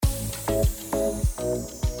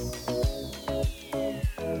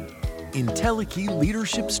Entelechy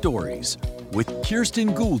Leadership Stories with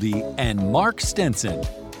Kirsten Gouldy and Mark Stenson.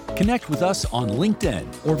 Connect with us on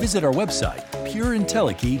LinkedIn or visit our website,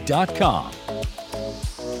 pureentelechy.com.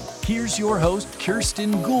 Here's your host,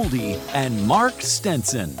 Kirsten Gouldy and Mark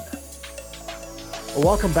Stenson.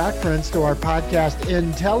 Welcome back, friends, to our podcast,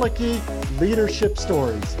 Entelechy Leadership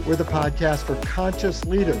Stories. We're the podcast for conscious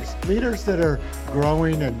leaders that are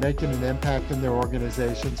growing and making an impact in their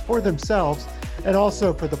organizations for themselves and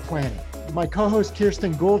also for the planet. My co-host,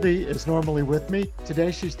 Kirsten Gouldy, is normally with me.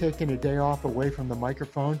 Today, she's taking a day off away from the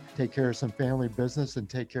microphone, take care of some family business and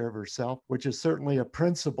take care of herself, which is certainly a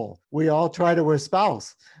principle we all try to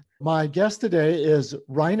espouse. My guest today is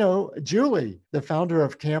Rhino Julie, the founder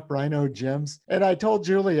of Camp Rhino Gyms. And I told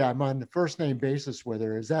Julie I'm on the first name basis with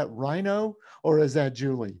her. Is that Rhino or is that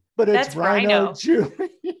Julie? But it's That's Rhino.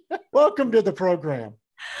 Julie. Welcome to the program.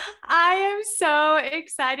 I am so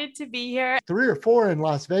excited to be here. 3 or 4 in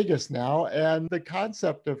Las Vegas now. And the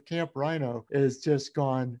concept of Camp Rhino is just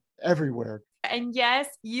gone everywhere. And yes,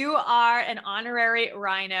 you are an honorary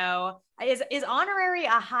Rhino. Is honorary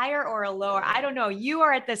a higher or a lower? I don't know. You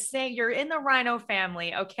are at the same, you're in the Rhino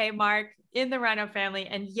family. Okay, Mark, in the Rhino family.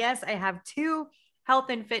 And yes, I have 2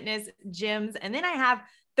 health and fitness gyms. And then I have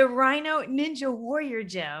the Rhino Ninja Warrior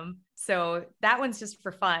Gym. So that one's just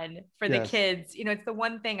for fun for the kids. You know, it's the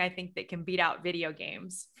one thing I think that can beat out video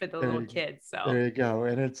games for the little kids. So there you go.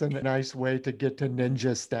 And it's a nice way to get to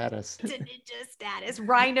ninja status.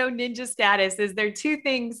 Rhino ninja status. Is there 2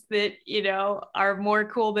 things that, you know, are more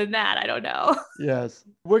cool than that? I don't know. Yes.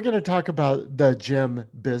 We're going to talk about the gym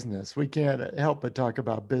business. We can't help but talk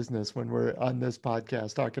about business when we're on this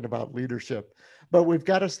podcast talking about leadership. But we've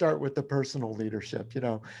got to start with the personal leadership. You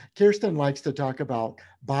know, Kirsten likes to talk about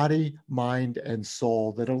body, mind, and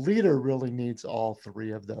soul, that a leader really needs all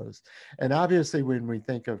 3 of those. And obviously, when we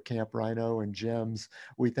think of Camp Rhino and gyms,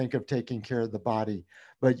 we think of taking care of the body.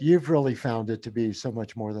 But you've really found it to be so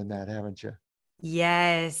much more than that, haven't you?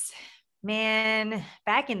 Yes, man.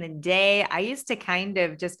 Back in the day, I used to kind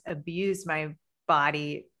of just abuse my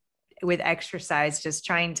body with exercise, just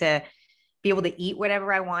trying to be able to eat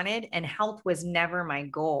whatever I wanted, and health was never my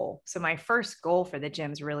goal. So my first goal for the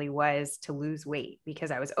gyms really was to lose weight because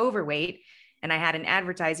I was overweight and I had an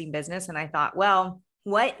advertising business. And I thought, well,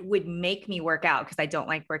 what would make me work out? Because I don't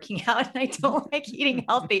like working out and I don't like eating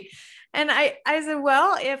healthy. And I said,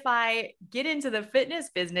 well, if I get into the fitness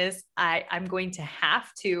business, I'm going to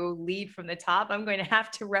have to lead from the top. I'm going to have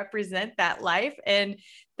to represent that life. And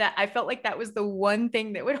that I felt like that was the one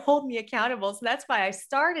thing that would hold me accountable. So that's why I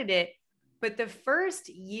started it. But the first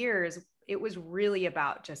years, it was really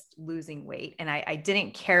about just losing weight. And I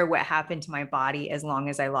didn't care what happened to my body as long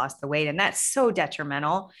as I lost the weight. And that's so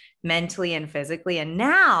detrimental mentally and physically. And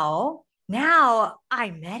now I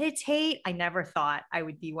meditate. I never thought I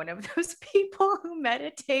would be one of those people who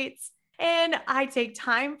meditates. And I take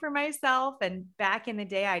time for myself. And back in the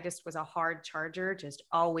day, I just was a hard charger, just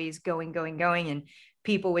always going. And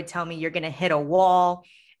people would tell me, you're going to hit a wall.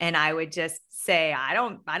 And I would just say, I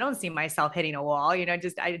don't see myself hitting a wall, you know,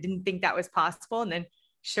 I didn't think that was possible. And then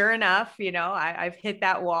sure enough, you know, I've hit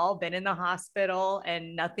that wall, been in the hospital,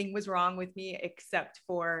 and nothing was wrong with me except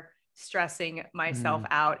for stressing myself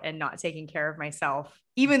out and not taking care of myself,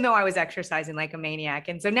 even though I was exercising like a maniac.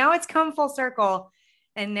 And so now it's come full circle.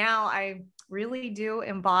 And now I really do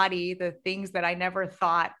embody the things that I never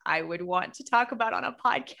thought I would want to talk about on a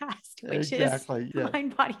podcast, which is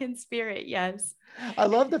mind, body, and spirit. Yes. I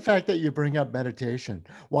love the fact that you bring up meditation.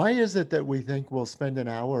 Why is it that we think we'll spend an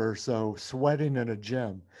hour or so sweating in a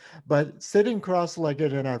gym, but sitting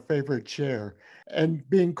cross-legged in our favorite chair and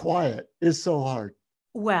being quiet is so hard?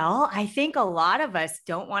 Well, I think a lot of us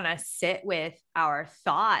don't want to sit with our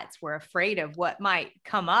thoughts. We're afraid of what might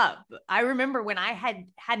come up. I remember when I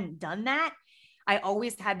hadn't done that, I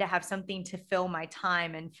always had to have something to fill my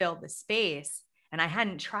time and fill the space. And I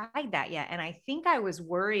hadn't tried that yet. And I think I was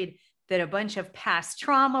worried that a bunch of past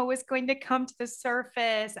trauma was going to come to the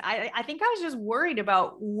surface. I think I was just worried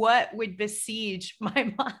about what would besiege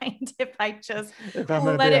my mind if I just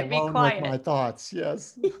let it be quiet. With my thoughts,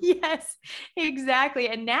 yes. Yes, exactly.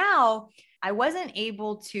 And now I wasn't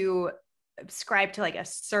able to subscribe to like a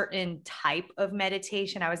certain type of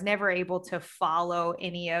meditation. I was never able to follow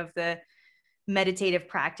any of the meditative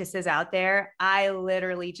practices out there. I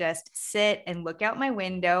literally just sit and look out my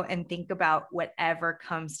window and think about whatever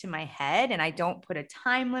comes to my head. And I don't put a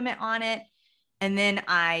time limit on it. And then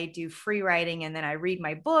I do free writing, and then I read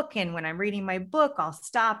my book. And when I'm reading my book, I'll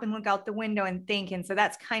stop and look out the window and think. And so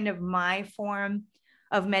that's kind of my form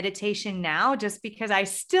of meditation now, just because I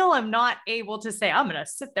still am not able to say, I'm going to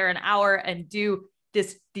sit there an hour and do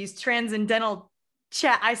these transcendental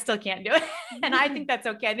chat. I still can't do it. And I think that's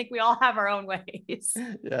okay. I think we all have our own ways.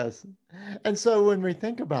 Yes. And so when we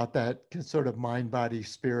think about that sort of mind, body,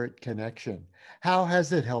 spirit connection, how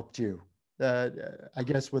has it helped you? I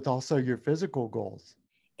guess with also your physical goals.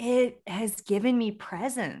 It has given me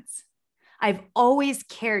presence. I've always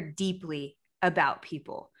cared deeply about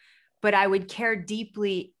people, but I would care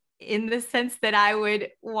deeply in the sense that I would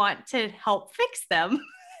want to help fix them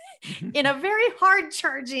in a very hard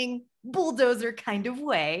charging bulldozer kind of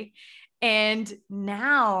way. And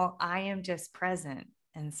now I am just present.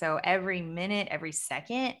 And so every minute, every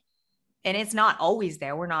second, and it's not always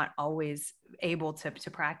there. We're not always able to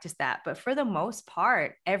practice that. But for the most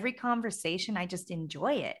part, every conversation, I just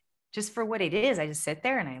enjoy it just for what it is. I just sit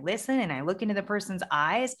there and I listen and I look into the person's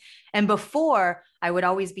eyes. And before, I would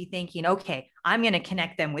always be thinking, okay, I'm going to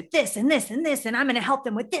connect them with this and this and this, and I'm going to help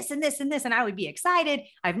them with this and this and this. And I would be excited.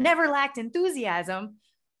 I've never lacked enthusiasm,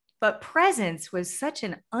 but presence was such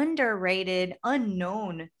an underrated,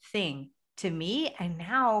 unknown thing to me. And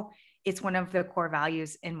now it's one of the core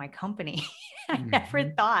values in my company. I never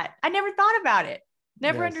thought about it,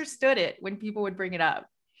 never understood it when people would bring it up.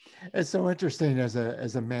 It's so interesting as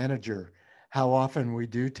a manager, how often we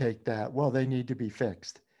do take that, well, they need to be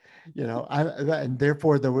fixed, and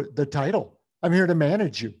therefore the title, I'm here to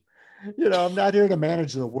manage you. I'm not here to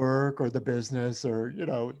manage the work or the business or,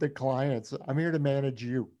 the clients. I'm here to manage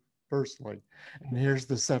you personally. And here's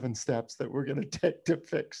the 7 steps that we're going to take to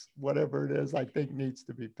fix whatever it is I think needs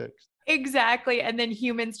to be fixed. Exactly. And then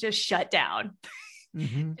humans just shut down.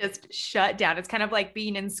 Just shut down. It's kind of like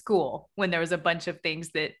being in school when there was a bunch of things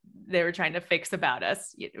that they were trying to fix about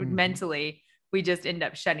us. Mentally, we just end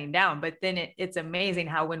up shutting down. But then it's amazing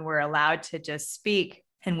how when we're allowed to just speak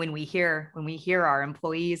and when we hear our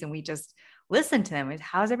employees and we just listen to them,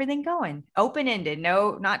 how's everything going? Open-ended,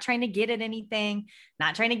 no, not trying to get at anything,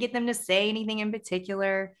 not trying to get them to say anything in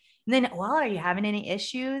particular. And then, well, are you having any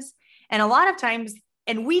issues? And a lot of times,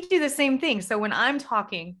 and we do the same thing. So when I'm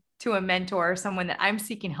talking to a mentor or someone that I'm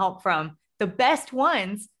seeking help from, the best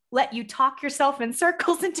ones let you talk yourself in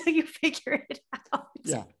circles until you figure it out.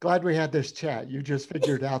 Yeah. Glad we had this chat. You just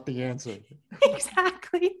figured out the answer.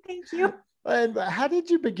 Exactly. Thank you. And how did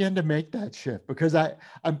you begin to make that shift? Because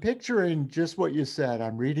I'm picturing just what you said.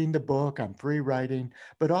 I'm reading the book, I'm free writing,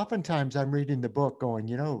 but oftentimes I'm reading the book going,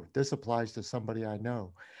 this applies to somebody I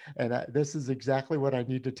know. And this is exactly what I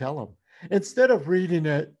need to tell them. Instead of reading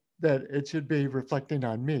it, that it should be reflecting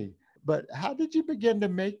on me. But how did you begin to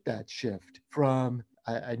make that shift from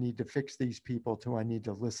I need to fix these people to I need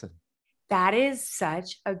to listen? That is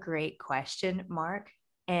such a great question, Mark.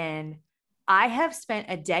 And I have spent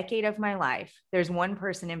a decade of my life. There's one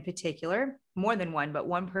person in particular, more than one, but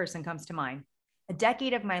one person comes to mind. A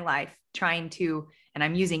decade of my life trying to, and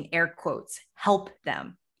I'm using air quotes, help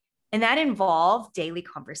them. And that involved daily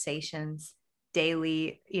conversations,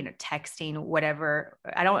 daily, texting, whatever.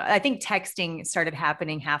 I think texting started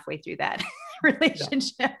happening halfway through that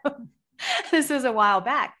relationship. Yeah. This was a while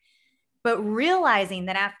back, but realizing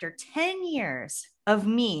that after 10 years of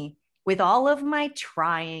me with all of my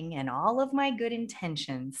trying and all of my good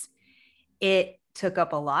intentions, it took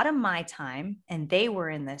up a lot of my time and they were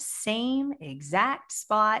in the same exact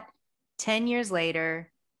spot 10 years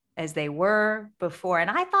later as they were before. And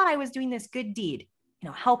I thought I was doing this good deed,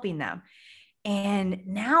 helping them. And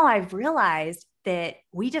now I've realized that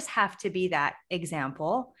we just have to be that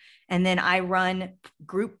example. And then I run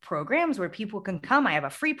group programs where people can come. I have a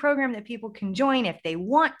free program that people can join if they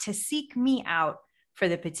want to seek me out for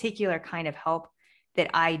the particular kind of help that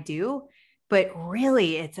I do. But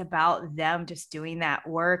really, it's about them just doing that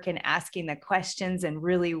work and asking the questions and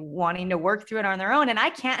really wanting to work through it on their own. And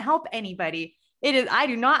I can't help anybody. I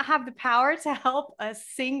do not have the power to help a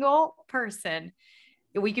single person.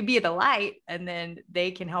 We could be the light and then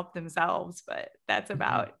they can help themselves, but that's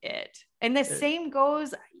about it. And the same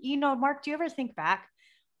goes, Mark, do you ever think back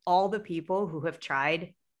all the people who have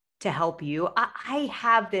tried to help you? I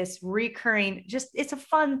have this recurring, it's a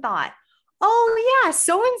fun thought. Oh yeah,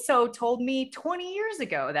 so-and-so told me 20 years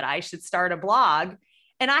ago that I should start a blog.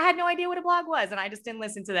 And I had no idea what a blog was. And I just didn't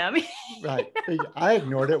listen to them. Right. I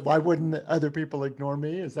ignored it. Why wouldn't other people ignore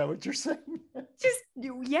me? Is that what you're saying?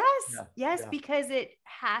 Yes, because it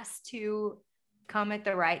has to come at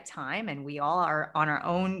the right time. And we all are on our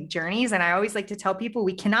own journeys. And I always like to tell people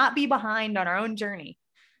we cannot be behind on our own journey.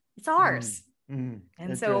 It's ours. And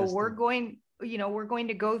so we're going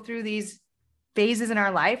to go through these phases in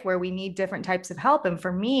our life where we need different types of help. And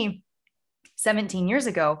for me, 17 years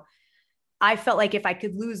ago, I felt like if I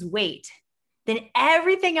could lose weight, then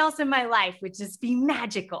everything else in my life would just be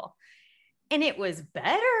magical. And it was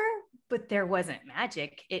better, but there wasn't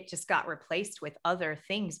magic. It just got replaced with other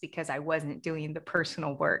things because I wasn't doing the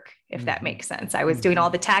personal work, if that makes sense. I was doing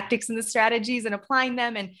all the tactics and the strategies and applying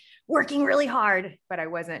them and working really hard, but I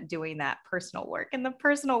wasn't doing that personal work. And the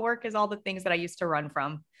personal work is all the things that I used to run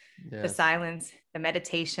from. Yes. The silence, the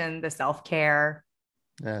meditation, the self-care.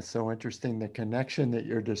 Yeah, so interesting. The connection that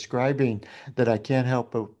you're describing, that I can't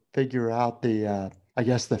help but figure out the, I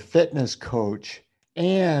guess, the fitness coach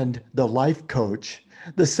and the life coach.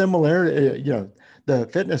 The similarity, the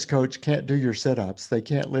fitness coach can't do your sit-ups. They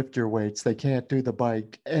can't lift your weights. They can't do the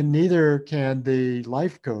bike. And neither can the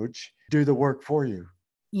life coach do the work for you.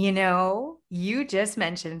 You just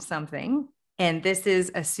mentioned something, and this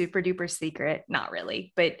is a super duper secret. Not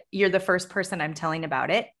really, but you're the first person I'm telling about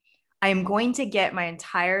it. I am going to get my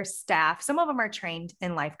entire staff. Some of them are trained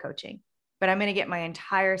in life coaching, but I'm going to get my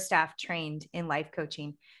entire staff trained in life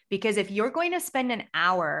coaching, because if you're going to spend an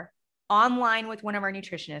hour online with one of our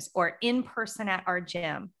nutritionists or in person at our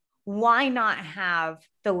gym, why not have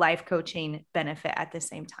the life coaching benefit at the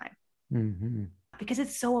same time? Mm-hmm. Because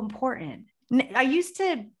it's so important. I used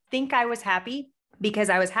to think I was happy because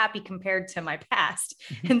I was happy compared to my past.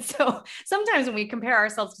 And so sometimes when we compare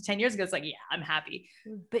ourselves to 10 years ago, it's like, yeah, I'm happy.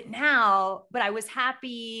 But I was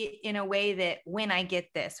happy in a way that when I get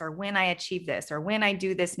this, or when I achieve this, or when I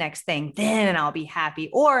do this next thing, then I'll be happy.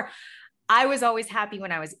 Or I was always happy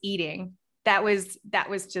when I was eating. That was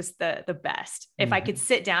just the best. If I could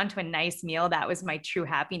sit down to a nice meal, that was my true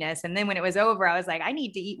happiness. And then when it was over, I was like, I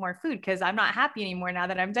need to eat more food because I'm not happy anymore now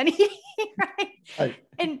that I'm done eating. Right.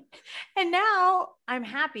 And now I'm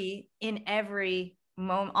happy in every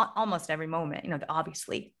moment, almost every moment.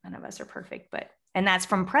 Obviously none of us are perfect, and that's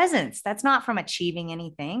from presence. That's not from achieving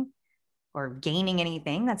anything or gaining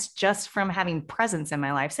anything. That's just from having presence in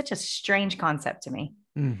my life. Such a strange concept to me.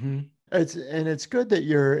 Mm-hmm. It's good that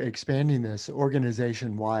you're expanding this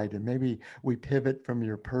organization wide, and maybe we pivot from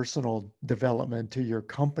your personal development to your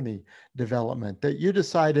company development, that you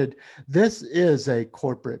decided this is a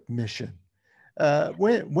corporate mission.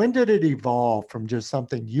 When did it evolve from just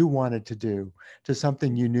something you wanted to do to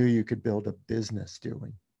something you knew you could build a business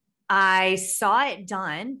doing? I saw it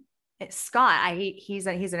done. Scott, he's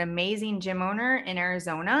an amazing gym owner in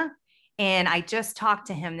Arizona. And I just talked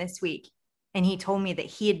to him this week, and he told me that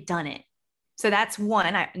he had done it. So that's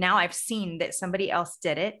one. Now I've seen that somebody else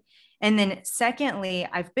did it. And then secondly,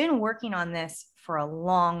 I've been working on this for a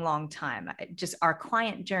long, long time. Just our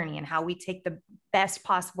client journey and how we take the best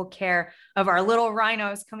possible care of our little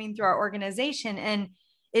rhinos coming through our organization. And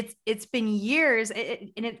it's been years, and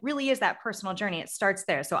it really is that personal journey. It starts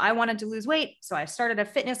there. So I wanted to lose weight. So I started a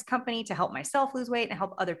fitness company to help myself lose weight and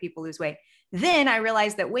help other people lose weight. Then I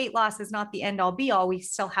realized that weight loss is not the end all be all. We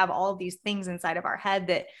still have all of these things inside of our head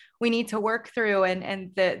that we need to work through,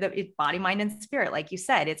 and the body, mind, and spirit, like you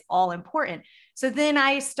said, it's all important. So then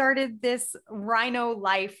I started this Rhino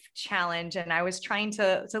Life Challenge, and I was trying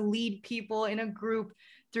to lead people in a group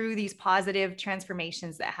through these positive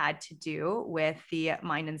transformations that had to do with the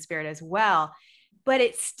mind and spirit as well. But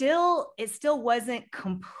it still wasn't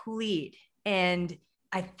complete. And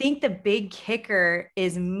I think the big kicker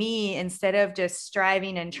is me, instead of just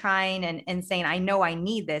striving and trying and saying, I know I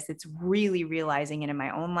need this, it's really realizing it in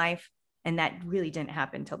my own life. And that really didn't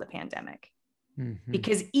happen until the pandemic. Mm-hmm.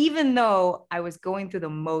 Because even though I was going through the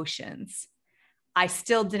motions, I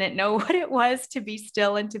still didn't know what it was to be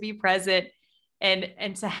still and to be present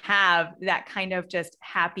and to have that kind of just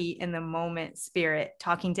happy in the moment spirit,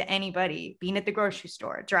 talking to anybody, being at the grocery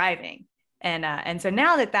store, driving. And so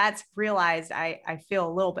now that that's realized, I feel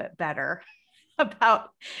a little bit better about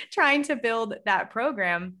trying to build that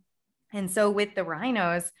program. And so with the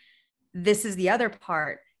rhinos, this is the other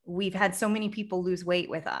part. We've had so many people lose weight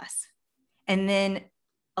with us. And then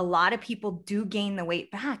a lot of people do gain the weight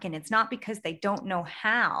back. And it's not because they don't know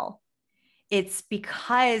how. It's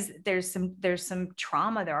because there's some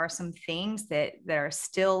trauma. There are some things that are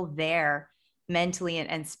still there mentally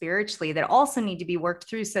and spiritually that also need to be worked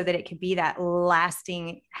through so that it could be that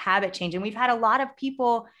lasting habit change. And we've had a lot of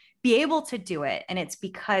people be able to do it. And it's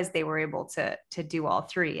because they were able to do all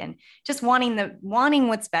three, and just wanting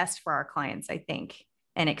what's best for our clients, I think,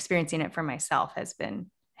 and experiencing it for myself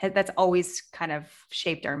that's always kind of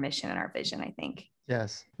shaped our mission and our vision, I think.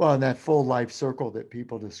 Yes. Well, and that full life circle that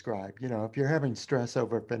people describe, if you're having stress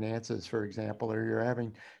over finances, for example, or you're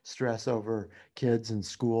having stress over kids and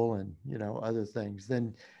school and, other things,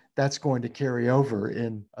 then that's going to carry over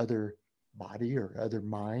in other body or other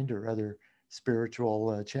mind or other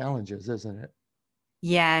spiritual challenges, isn't it?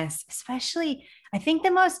 Yes. Especially, I think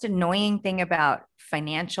the most annoying thing about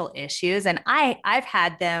financial issues, and I've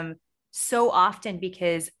had them so often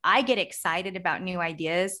because I get excited about new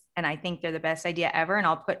ideas and I think they're the best idea ever. And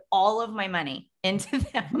I'll put all of my money into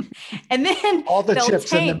them and then All the they'll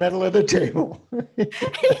chips in the tank. middle of the table.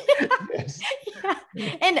 Yes.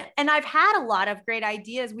 Yeah. And I've had a lot of great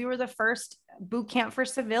ideas. We were the first boot camp for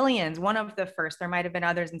civilians, one of the first. There might have been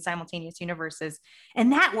others in simultaneous universes,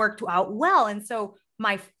 and that worked out well. And so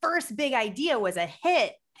my first big idea was a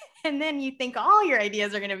hit. And then you think all your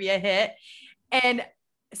ideas are going to be a hit. And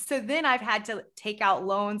so then I've had to take out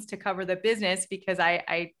loans to cover the business because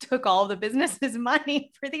I took all the business's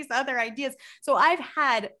money for these other ideas. So I've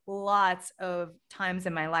had lots of times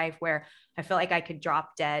in my life where I feel like I could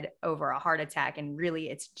drop dead over a heart attack and really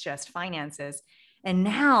it's just finances. And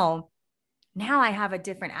now I have a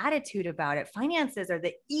different attitude about it. Finances are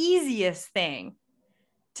the easiest thing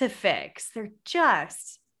to fix. They're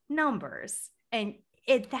just numbers and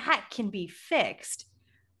that can be fixed,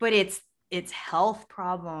 but it's health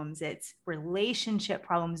problems, it's relationship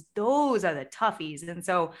problems. Those are the toughies. And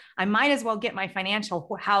so I might as well get my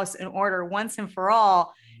financial house in order once and for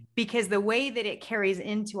all, because the way that it carries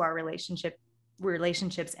into our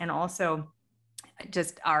relationships and also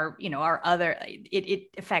just our, our other, it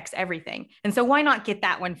affects everything. And so why not get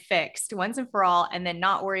that one fixed once and for all, and then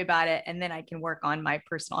not worry about it. And then I can work on my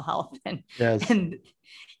personal health and, Yes. and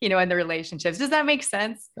the relationships. Does that make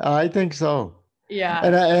sense? I think so. Yeah.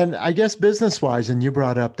 And I guess business-wise, and you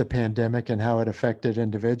brought up the pandemic and how it affected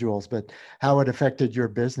individuals, but how it affected your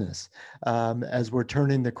business. As we're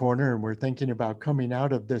turning the corner and we're thinking about coming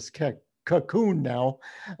out of this cocoon now,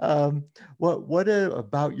 what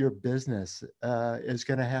about your business is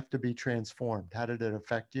going to have to be transformed? How did it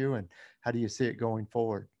affect you, and how do you see it going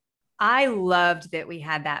forward? I loved that we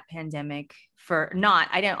had that pandemic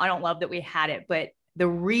I don't love that we had it, but the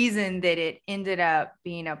reason that it ended up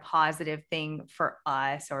being a positive thing for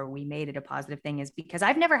us, or we made it a positive thing, is because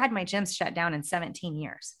I've never had my gyms shut down in 17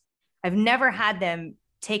 years. I've never had them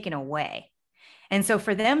taken away. And so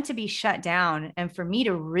for them to be shut down and for me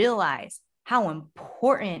to realize how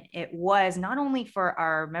important it was, not only for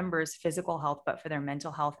our members' physical health, but for their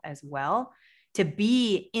mental health as well, to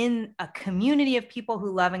be in a community of people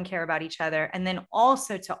who love and care about each other. And then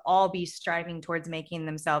also to all be striving towards making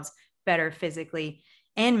themselves better physically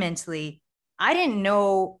and mentally. I didn't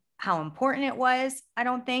know how important it was. I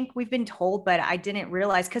don't think we've been told, but I didn't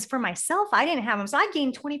realize, because for myself, I didn't have them. So I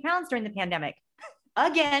gained 20 pounds during the pandemic.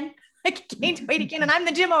 Again, I gained weight again, and I'm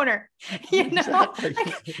the gym owner, Exactly.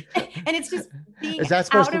 And it's just being Is that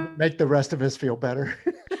supposed to make the rest of us feel better?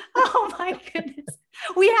 Oh my goodness.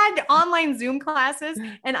 We had online Zoom classes,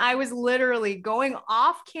 and I was literally going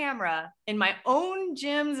off camera in my own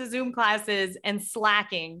gym's Zoom classes and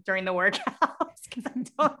slacking during the workouts because I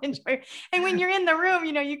don't enjoy it. And when you're in the room,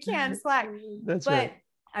 you can't slack. That's but right.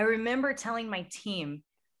 I remember telling my team,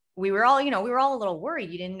 we were all a little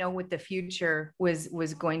worried. You didn't know what the future was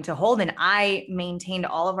going to hold. And I maintained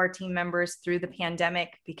all of our team members through the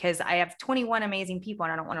pandemic because I have 21 amazing people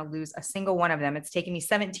and I don't want to lose a single one of them. It's taken me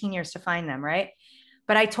 17 years to find them. Right.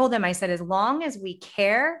 But I told them, I said, as long as we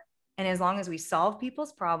care and as long as we solve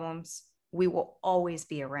people's problems, we will always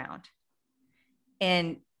be around.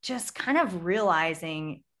 And just kind of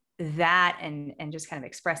realizing that and just kind of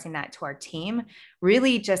expressing that to our team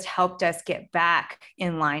really just helped us get back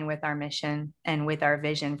in line with our mission and with our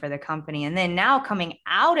vision for the company. And then now coming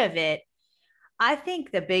out of it, I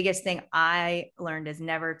think the biggest thing I learned is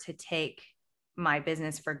never to take my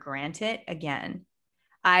business for granted again.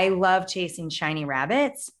 I love chasing shiny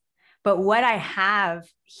rabbits, but what I have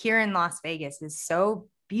here in Las Vegas is so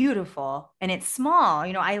beautiful and it's small.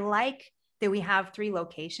 I like that we have 3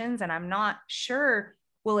 locations, and I'm not sure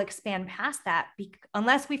we'll expand past that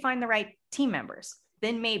unless we find the right team members,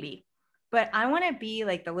 then maybe. But I want to be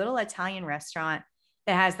like the little Italian restaurant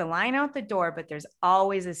that has the line out the door, but there's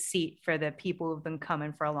always a seat for the people who've been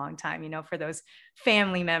coming for a long time, for those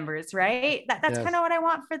family members, right? That's Yes. kind of what I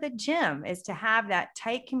want for the gym, is to have that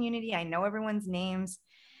tight community. I know everyone's names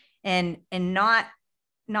and not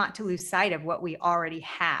to lose sight of what we already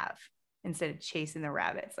have instead of chasing the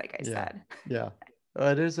rabbits, like I said. Yeah.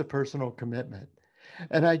 It is a personal commitment.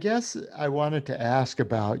 And I guess I wanted to ask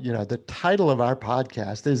about, the title of our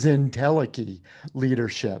podcast is Entelechy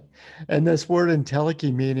Leadership. And this word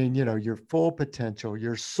Entelechy meaning, your full potential,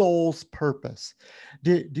 your soul's purpose.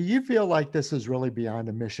 Do you feel like this is really beyond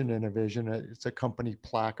a mission and a vision? It's a company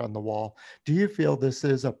plaque on the wall. Do you feel this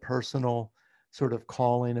is a personal sort of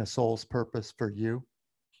calling, a soul's purpose for you?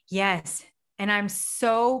 Yes. And I'm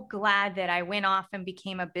so glad that I went off and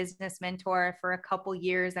became a business mentor for a couple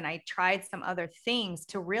years. And I tried some other things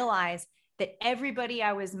to realize that everybody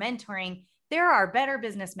I was mentoring there are better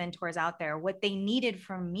business mentors out there. What they needed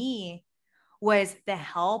from me was the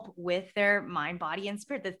help with their mind, body, and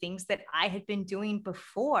spirit, the things that I had been doing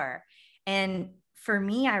before. And for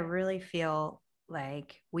me, I really feel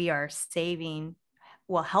like we are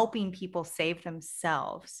helping people save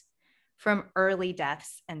themselves from early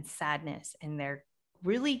deaths and sadness. And there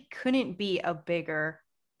really couldn't be a bigger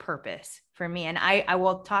purpose for me. And I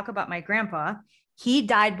will talk about my grandpa. He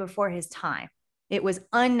died before his time. It was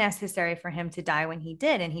unnecessary for him to die when he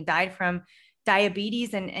did. And he died from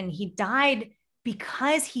diabetes, and he died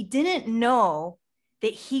because he didn't know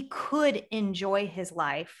that he could enjoy his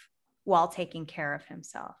life while taking care of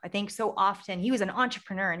himself. I think so often he was an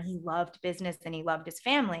entrepreneur and he loved business and he loved his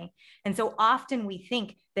family. And so often we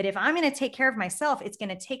think that if I'm going to take care of myself, it's going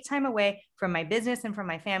to take time away from my business and from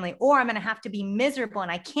my family, or I'm going to have to be miserable and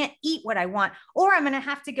I can't eat what I want, or I'm going to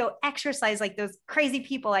have to go exercise like those crazy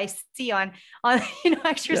people I see on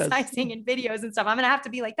exercising in videos and stuff. I'm going to have to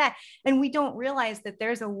be like that. And we don't realize that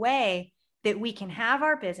there's a way that we can have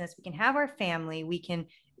our business, we can have our family, we can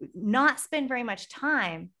not spend very much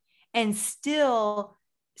time and still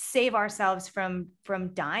save ourselves from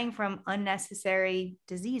dying from unnecessary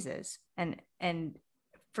diseases. And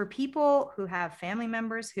for people who have family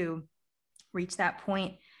members who reach that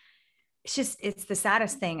point, it's the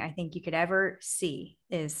saddest thing I think you could ever see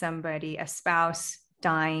is somebody, a spouse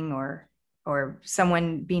dying or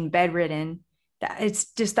someone being bedridden.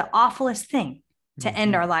 It's just the awfulest thing to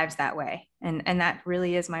end our lives that way. And that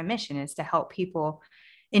really is my mission, is to help people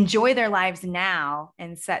enjoy their lives now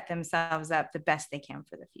and set themselves up the best they can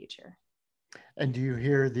for the future. And do you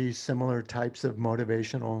hear these similar types of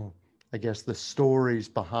motivational, I guess, the stories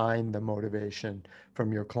behind the motivation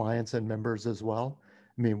from your clients and members as well?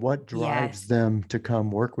 I mean, what drives them to come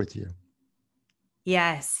work with you?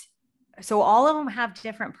 Yes. So all of them have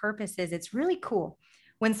different purposes. It's really cool.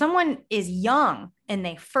 When someone is young and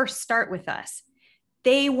they first start with us,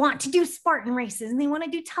 they want to do Spartan races and they want to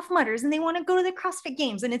do Tough Mudders and they want to go to the CrossFit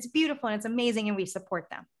Games, and it's beautiful and it's amazing and we support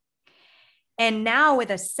them. And now with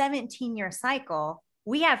a 17-year cycle,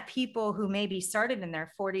 we have people who maybe started in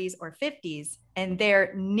their 40s or 50s and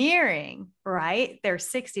they're nearing, right, their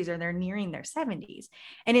 60s, or they're nearing their 70s.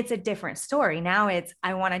 And it's a different story. Now it's,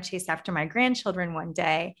 I want to chase after my grandchildren one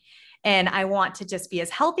day and I want to just be as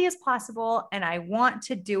healthy as possible. And I want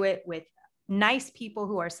to do it with nice people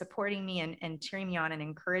who are supporting me and cheering me on and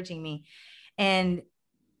encouraging me. And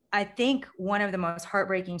I think one of the most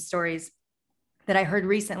heartbreaking stories that I heard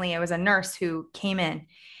recently, it was a nurse who came in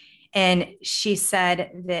and she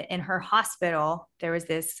said that in her hospital, there was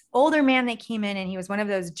this older man that came in and he was one of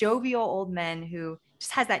those jovial old men who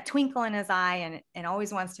just has that twinkle in his eye and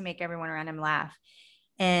always wants to make everyone around him laugh.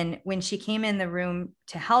 And when she came in the room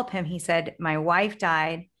to help him, he said, my wife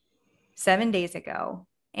died 7 days ago.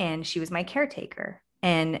 And she was my caretaker.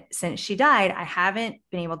 And since she died, I haven't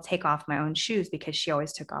been able to take off my own shoes because she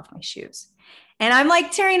always took off my shoes. And I'm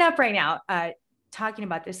like tearing up right now, talking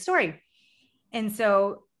about this story. And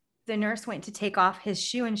so the nurse went to take off his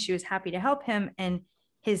shoe and she was happy to help him. And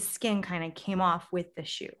his skin kind of came off with the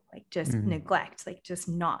shoe, like just neglect, like just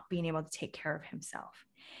not being able to take care of himself.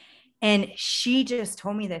 And she just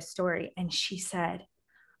told me this story. And she said,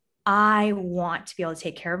 I want to be able to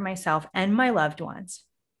take care of myself and my loved ones,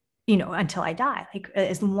 until I die, like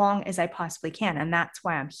as long as I possibly can. And that's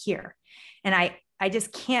why I'm here. And I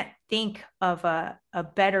just can't think of a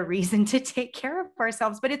better reason to take care of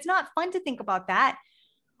ourselves, but it's not fun to think about that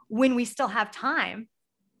when we still have time.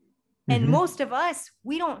 And most of us,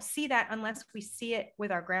 we don't see that unless we see it with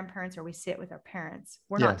our grandparents or we see it with our parents.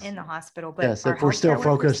 We're not in the hospital, but if we're still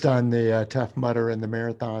focused on the Tough Mudder and the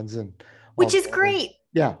marathons and which is great.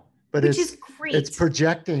 Yeah. But it's great. It's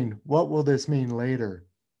projecting, what will this mean later?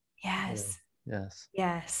 Yes.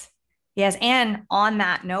 Yes. And on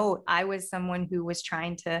that note, I was someone who was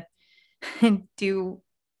trying to do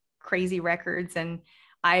crazy records and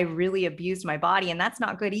I really abused my body, and that's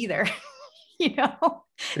not good either. You go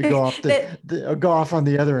off on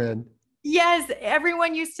the other end. Yes.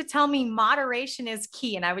 Everyone used to tell me moderation is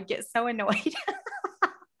key. And I would get so annoyed.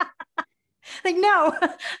 Like, no,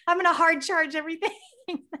 I'm going to hard charge everything.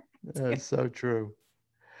 That's so true.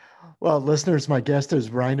 Well, listeners, my guest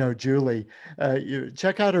is Rhino Julie. You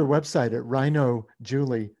check out her website at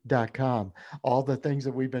rhinojulie.com. All the things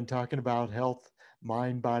that we've been talking about, health,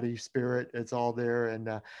 mind, body, spirit, it's all there.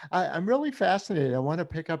 And I'm really fascinated. I want to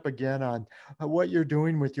pick up again on what you're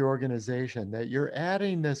doing with your organization, that you're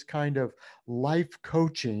adding this kind of life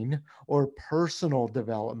coaching or personal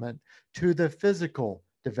development to the physical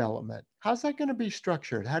development. How's that going to be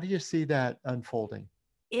structured? How do you see that unfolding?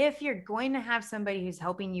 If you're going to have somebody who's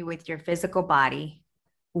helping you with your physical body,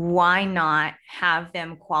 why not have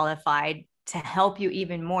them qualified to help you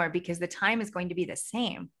even more, because the time is going to be the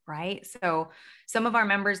same, right? So some of our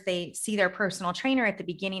members, they see their personal trainer at the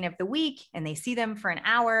beginning of the week and they see them for an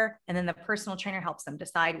hour, and then the personal trainer helps them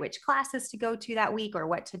decide which classes to go to that week or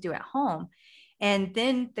what to do at home. And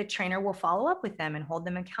then the trainer will follow up with them and hold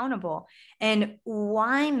them accountable. And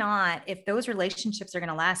why not, if those relationships are going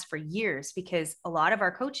to last for years, because a lot of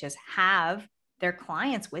our coaches have their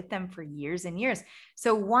clients with them for years and years.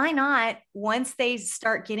 So why not, once they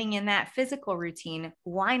start getting in that physical routine,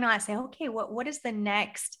 why not say, okay, what is the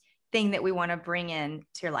next thing that we want to bring in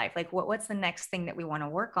to your life? Like what's the next thing that we want to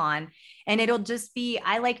work on? And it'll just be,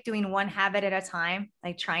 I like doing one habit at a time,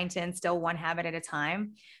 like trying to instill one habit at a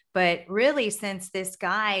time. But really, since this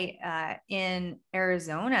guy in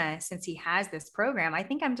Arizona, since he has this program, I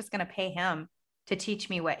think I'm just going to pay him to teach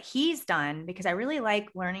me what he's done, because I really like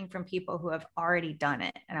learning from people who have already done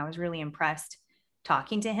it. And I was really impressed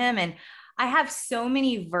talking to him. And I have so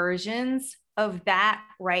many versions of that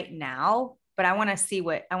right now, but I want to see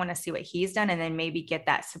what he's done, and then maybe get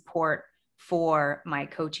that support for my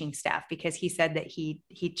coaching staff, because he said that he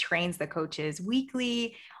trains the coaches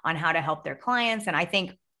weekly on how to help their clients. And I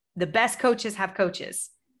think the best coaches have coaches.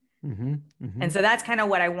 Mm-hmm, mm-hmm. And so that's kind of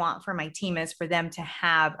what I want for my team, is for them to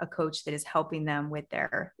have a coach that is helping them with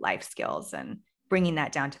their life skills and bringing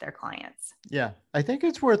that down to their clients. Yeah. I think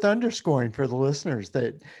it's worth underscoring for the listeners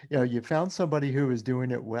that, you found somebody who is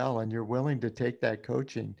doing it well and you're willing to take that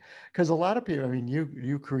coaching. Because a lot of people, I mean,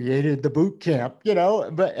 you created the boot camp,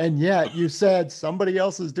 and yet you said somebody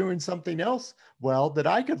else is doing something else well that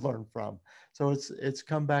I could learn from. So it's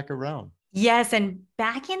come back around. Yes. And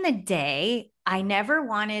back in the day, I never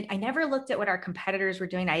looked at what our competitors were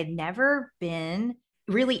doing. I had never been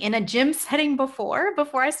really in a gym setting before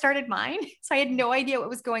I started mine. So I had no idea what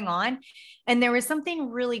was going on. And there was something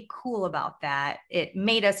really cool about that. It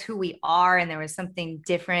made us who we are. And there was something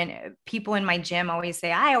different. People in my gym always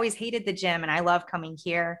say, I always hated the gym and I love coming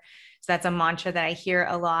here. So that's a mantra that I hear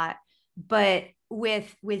a lot. But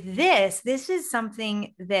with this is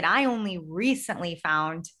something that I only recently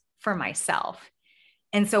found for myself.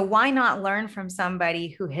 And so why not learn from somebody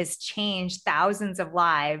who has changed thousands of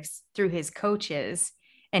lives through his coaches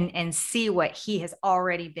and see what he has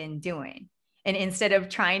already been doing? And instead of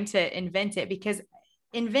trying to invent it, because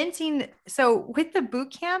so with the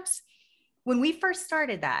boot camps, when we first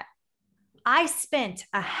started that, I spent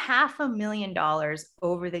 $500,000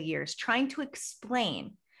 over the years trying to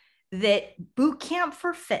explain that boot camp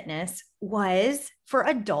for fitness was for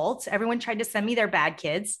adults. Everyone tried to send me their bad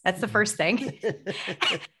kids. That's the first thing.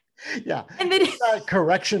 Yeah. And then it's not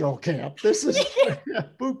correctional camp. This is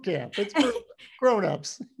boot camp. It's for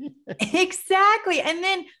grown-ups. Exactly. And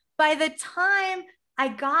then by the time I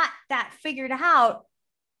got that figured out,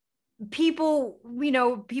 people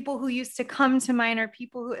who used to come to mine, or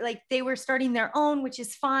people who they were starting their own, which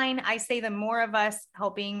is fine. I say the more of us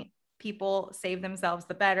helping people save themselves,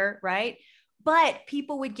 the better, right? But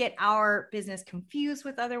people would get our business confused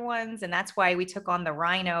with other ones. And that's why we took on the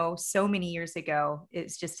Rhino so many years ago.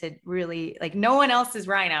 It's just to really, no one else is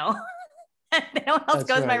Rhino. No one else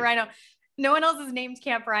goes by Rhino. No one else is named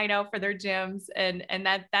Camp Rhino for their gyms. And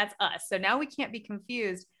that's us. So now we can't be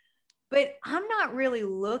confused. But I'm not really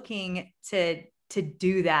looking to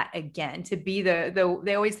do that again, to be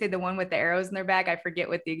they always say the one with the arrows in their back. I forget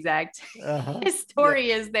what the exact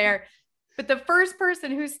story is there. But the first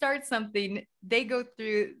person who starts something, they go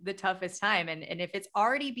through the toughest time. And if it's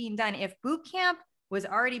already being done, if boot camp was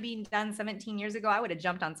already being done 17 years ago, I would have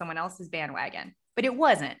jumped on someone else's bandwagon, but it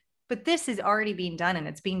wasn't. But this is already being done, and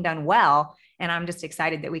it's being done well. And I'm just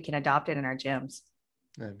excited that we can adopt it in our gyms.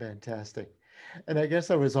 Fantastic. And I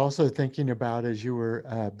guess I was also thinking about, as you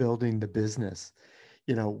were building the business,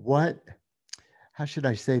 how should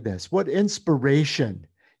I say this? What inspiration,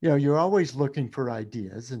 you're always looking for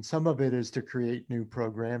ideas, and some of it is to create new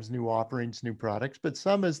programs, new offerings, new products, but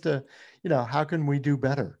some is to, how can we do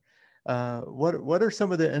better? What are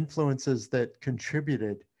some of the influences that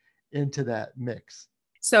contributed into that mix?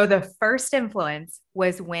 So the first influence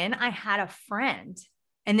was when I had a friend,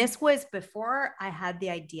 and this was before I had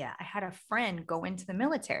the idea. I had a friend go into the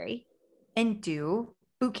military and do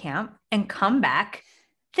boot camp and come back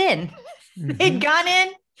thin. Mm-hmm. They'd gone in,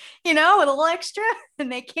 with a little extra,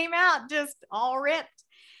 and they came out just all ripped.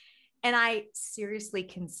 And I seriously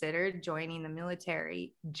considered joining the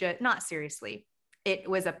military. Not seriously. It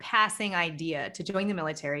was a passing idea to join the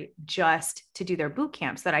military just to do their boot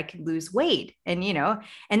camps so that I could lose weight. And,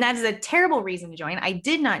 and that is a terrible reason to join. I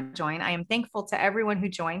did not join. I am thankful to everyone who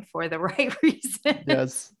joined for the right reason.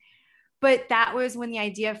 Yes. But that was when the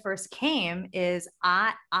idea first came, is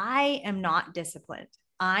I am not disciplined.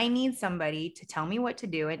 I need somebody to tell me what to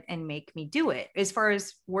do and make me do it as far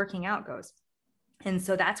as working out goes. And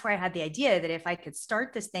so that's where I had the idea that if I could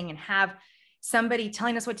start this thing and have somebody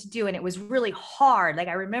telling us what to do. And it was really hard. Like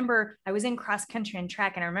I remember I was in cross country and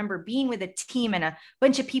track, and I remember being with a team and a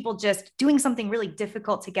bunch of people just doing something really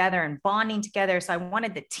difficult together and bonding together. So I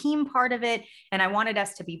wanted the team part of it, and I wanted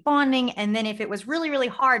us to be bonding. And then if it was really, really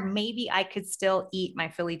hard, maybe I could still eat my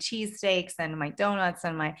Philly cheesesteaks and my donuts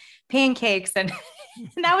and my pancakes. And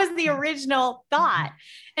and that was the original thought.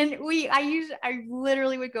 And I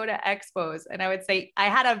literally would go to expos and I would say, I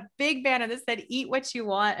had a big banner that said, eat what you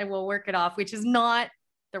want and we'll work it off, which is not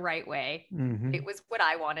the right way. Mm-hmm. It was what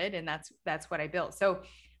I wanted. And that's what I built. So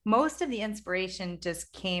most of the inspiration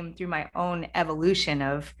just came through my own evolution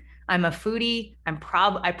of, I'm a foodie. I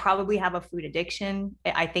probably have a food addiction.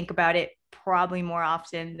 I think about it probably more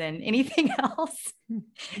often than anything else.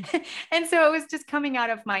 And so it was just coming out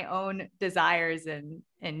of my own desires and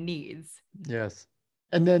needs. Yes.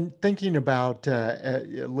 And then thinking about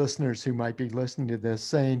listeners who might be listening to this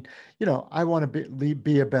saying, I want to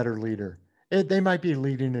be a better leader. They might be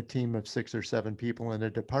leading a team of 6 or 7 people in a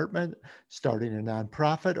department, starting a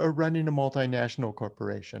nonprofit, or running a multinational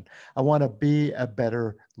corporation. I want to be a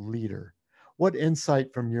better leader. What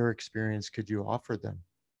insight from your experience could you offer them?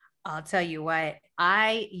 I'll tell you what,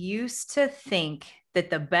 I used to think that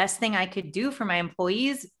the best thing I could do for my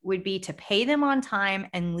employees would be to pay them on time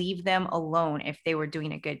and leave them alone if they were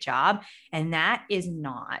doing a good job. And that is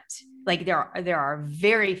not, like, there are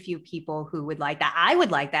very few people who would like that. I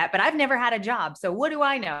would like that, but I've never had a job. So what do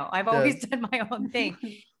I know? I've always done my own thing.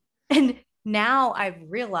 And now I've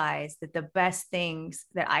realized that the best things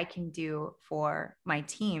that I can do for my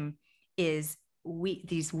team is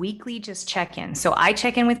these weekly just check-ins. So I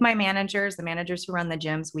check in with my managers, the managers who run the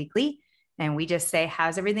gyms weekly, and we just say,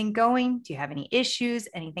 how's everything going? Do you have any issues?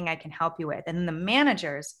 Anything I can help you with? And then the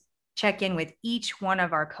managers check in with each one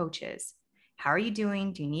of our coaches. How are you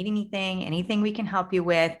doing? Do you need anything? Anything we can help you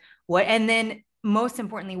with? What? And then most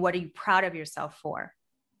importantly, what are you proud of yourself for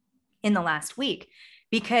in the last week?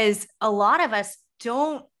 Because a lot of us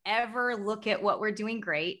don't ever look at what we're doing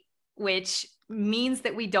great, which means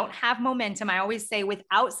that we don't have momentum. I always say,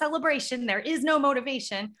 without celebration, there is no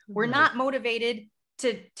motivation. We're not motivated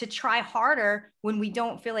to try harder when we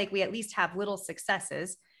don't feel like we at least have little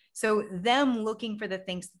successes. So them looking for the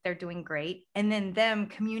things that they're doing great, and then them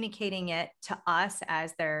communicating it to us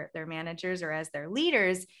as their managers or as their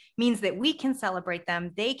leaders, means that we can celebrate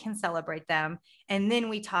them, they can celebrate them. And then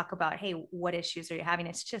we talk about, hey, what issues are you having?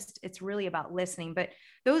 It's really about listening. But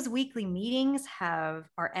those weekly meetings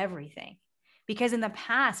are everything. Because in the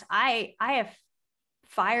past, I have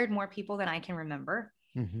fired more people than I can remember.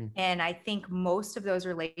 Mm-hmm. And I think most of those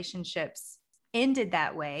relationships ended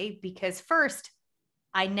that way because first,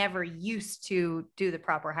 I never used to do the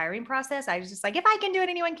proper hiring process. I was just like, if I can do it,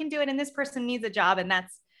 anyone can do it. And this person needs a job. And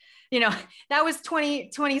that's, that was 20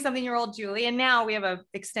 something year old Julie. And now we have an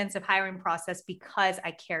extensive hiring process because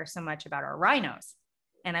I care so much about our rhinos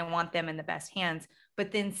and I want them in the best hands.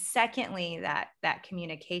 But then secondly, that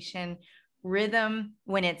communication rhythm,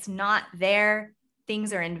 when it's not there,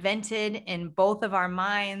 things are invented in both of our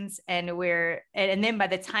minds, and then by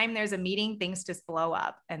the time there's a meeting, things just blow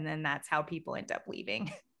up, and then that's how people end up leaving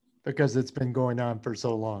because it's been going on for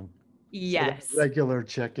so long. Yes. So regular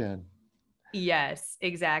check-in. Yes,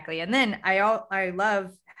 exactly. And then I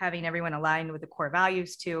love having everyone aligned with the core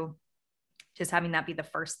values too, just having that be the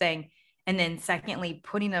first thing. And then secondly,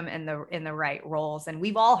 putting them in the right roles. And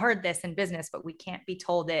we've all heard this in business, but we can't be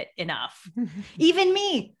told it enough. Even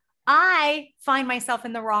me, I find myself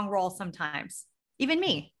in the wrong role sometimes, even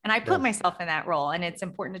me. And I put myself in that role, and it's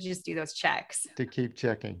important to just do those checks. To keep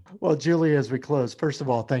checking. Well, Julie, as we close, first of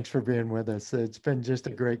all, thanks for being with us. It's been just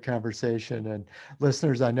a great conversation, and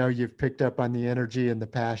listeners, I know you've picked up on the energy and the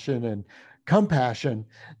passion and compassion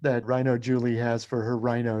that Rhino Julie has for her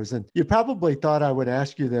rhinos. And you probably thought I would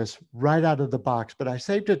ask you this right out of the box, but I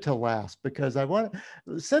saved it to last because I want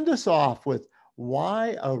to send us off with,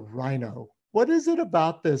 why a rhino? What is it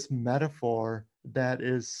about this metaphor that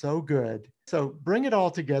is so good? So bring it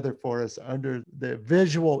all together for us under the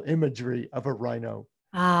visual imagery of a rhino.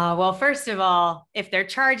 Well, first of all, if they're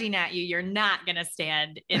charging at you, you're not going to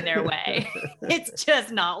stand in their way. It's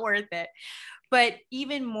just not worth it. But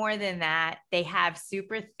even more than that, they have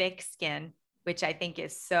super thick skin, which I think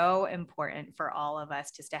is so important for all of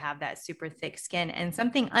us, just to have that super thick skin. And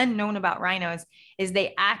something unknown about rhinos is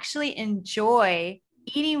they actually enjoy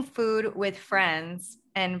eating food with friends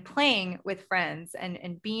and playing with friends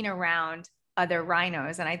and being around other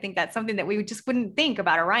rhinos. And I think that's something that we just wouldn't think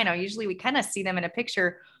about a rhino. Usually we kind of see them in a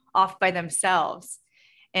picture off by themselves.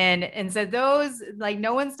 And so those, like,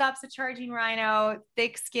 no one stops a charging rhino,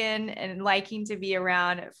 thick skin and liking to be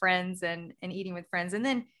around friends and eating with friends. And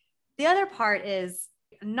then the other part is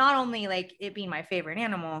not only like it being my favorite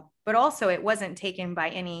animal, but also it wasn't taken by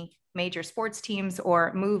any major sports teams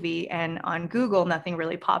or movie. And on Google, nothing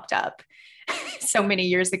really popped up so many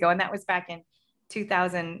years ago. And that was back in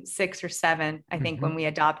 2006 or 7, I think, when we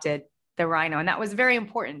adopted the rhino. And that was very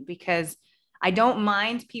important because I don't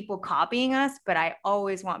mind people copying us, but I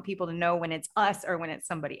always want people to know when it's us or when it's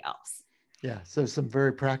somebody else. Yeah. So some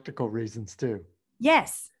very practical reasons too.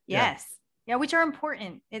 Yes. Yeah. Which are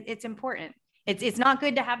important. It's important. It's not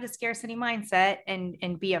good to have the scarcity mindset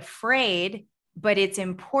and be afraid, but it's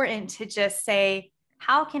important to just say,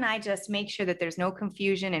 how can I just make sure that there's no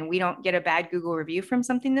confusion and we don't get a bad Google review from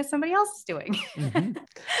something that somebody else is doing?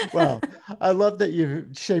 Well, I love that you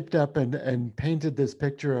shaped up and painted this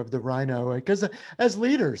picture of the rhino, because as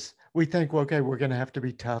leaders, we think, well, okay, we're going to have to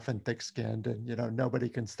be tough and thick-skinned and, nobody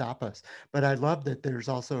can stop us. But I love that there's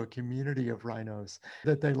also a community of rhinos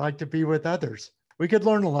that they like to be with others. We could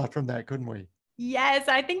learn a lot from that, couldn't we? Yes,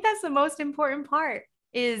 I think that's the most important part,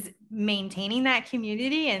 is maintaining that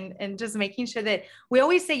community and just making sure that we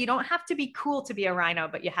always say you don't have to be cool to be a rhino,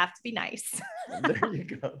 but you have to be nice. There you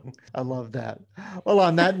go. I love that. Well,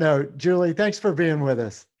 on that note, Julie, thanks for being with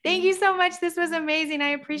us. Thank you so much. This was amazing. I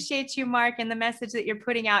appreciate you, Mark, and the message that you're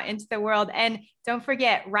putting out into the world. And don't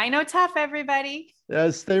forget, Rhino Tough, everybody.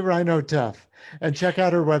 Stay Rhino Tough. And check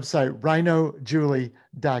out our website,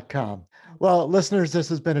 rhinojulie.com. Well, listeners, this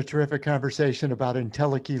has been a terrific conversation about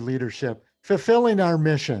Entelechy leadership, fulfilling our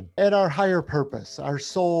mission and our higher purpose, our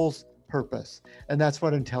soul's purpose. And that's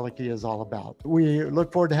what Entelechy is all about. We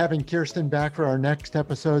look forward to having Kirsten back for our next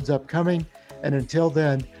episodes upcoming. And until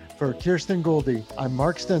then, for Kirsten Gouldy, I'm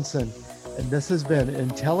Mark Stinson, and this has been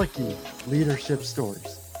Entelechy Leadership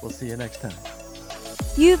Stories. We'll see you next time.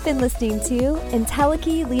 You've been listening to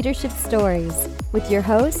Entelechy Leadership Stories with your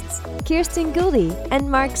hosts, Kirsten Gouldy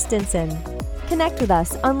and Mark Stinson. Connect with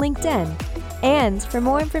us on LinkedIn. And for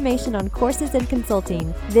more information on courses and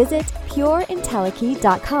consulting, visit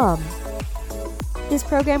pureentelechy.com. This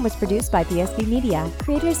program was produced by BSB Media,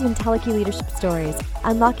 creators of Entelechy Leadership Stories,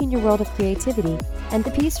 Unlocking Your World of Creativity, and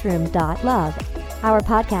thepeaceroom.love. Our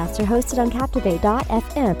podcasts are hosted on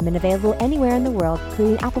Captivate.fm and available anywhere in the world,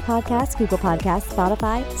 including Apple Podcasts, Google Podcasts,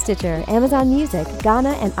 Spotify, Stitcher, Amazon Music,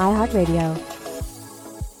 Ghana, and iHeartRadio.